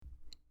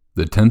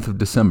The 10th of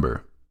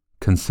December,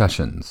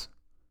 concessions.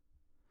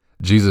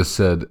 Jesus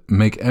said,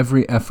 "Make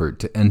every effort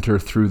to enter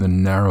through the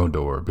narrow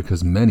door,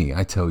 because many,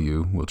 I tell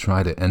you, will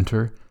try to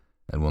enter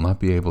and will not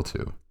be able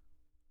to."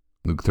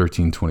 Luke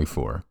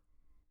 13:24.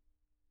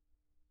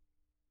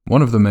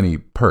 One of the many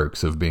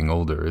perks of being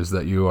older is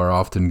that you are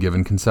often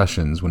given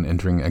concessions when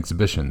entering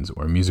exhibitions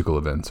or musical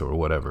events or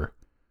whatever.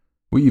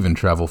 We even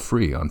travel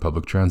free on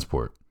public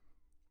transport.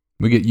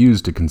 We get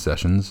used to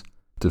concessions,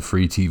 to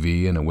free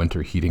TV and a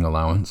winter heating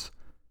allowance.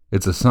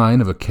 It's a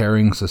sign of a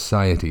caring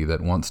society that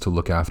wants to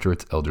look after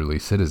its elderly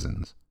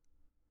citizens.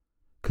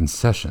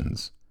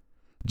 Concessions.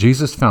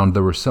 Jesus found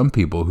there were some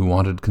people who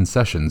wanted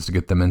concessions to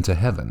get them into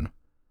heaven.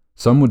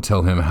 Some would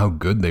tell him how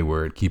good they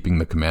were at keeping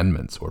the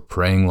commandments, or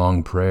praying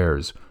long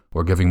prayers,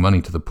 or giving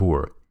money to the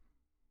poor.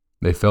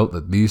 They felt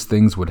that these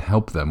things would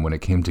help them when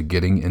it came to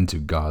getting into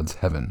God's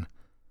heaven.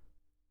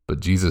 But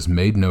Jesus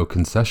made no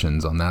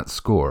concessions on that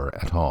score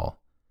at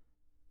all.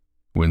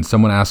 When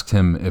someone asked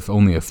him if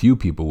only a few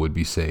people would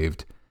be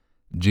saved,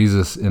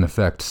 Jesus in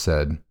effect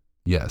said,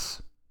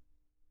 yes.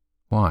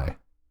 Why?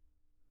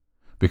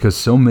 Because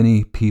so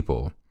many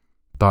people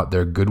thought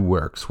their good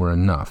works were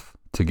enough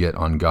to get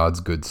on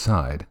God's good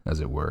side, as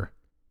it were.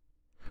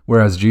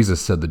 Whereas Jesus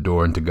said the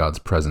door into God's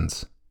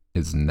presence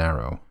is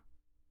narrow.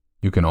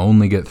 You can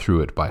only get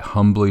through it by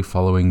humbly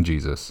following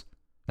Jesus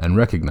and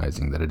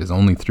recognizing that it is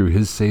only through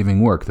his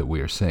saving work that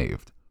we are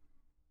saved.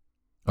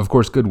 Of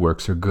course, good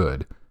works are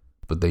good,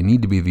 but they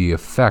need to be the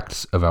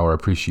effects of our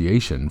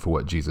appreciation for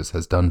what Jesus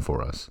has done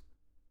for us.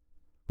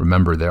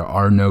 Remember, there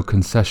are no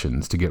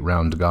concessions to get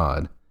round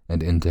God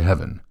and into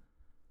heaven.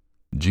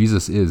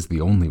 Jesus is the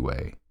only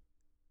way,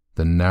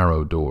 the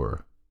narrow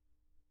door.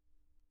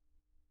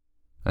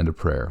 And a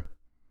prayer.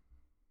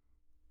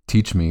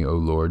 Teach me, O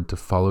Lord, to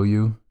follow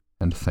you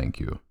and thank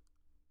you.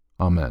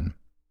 Amen.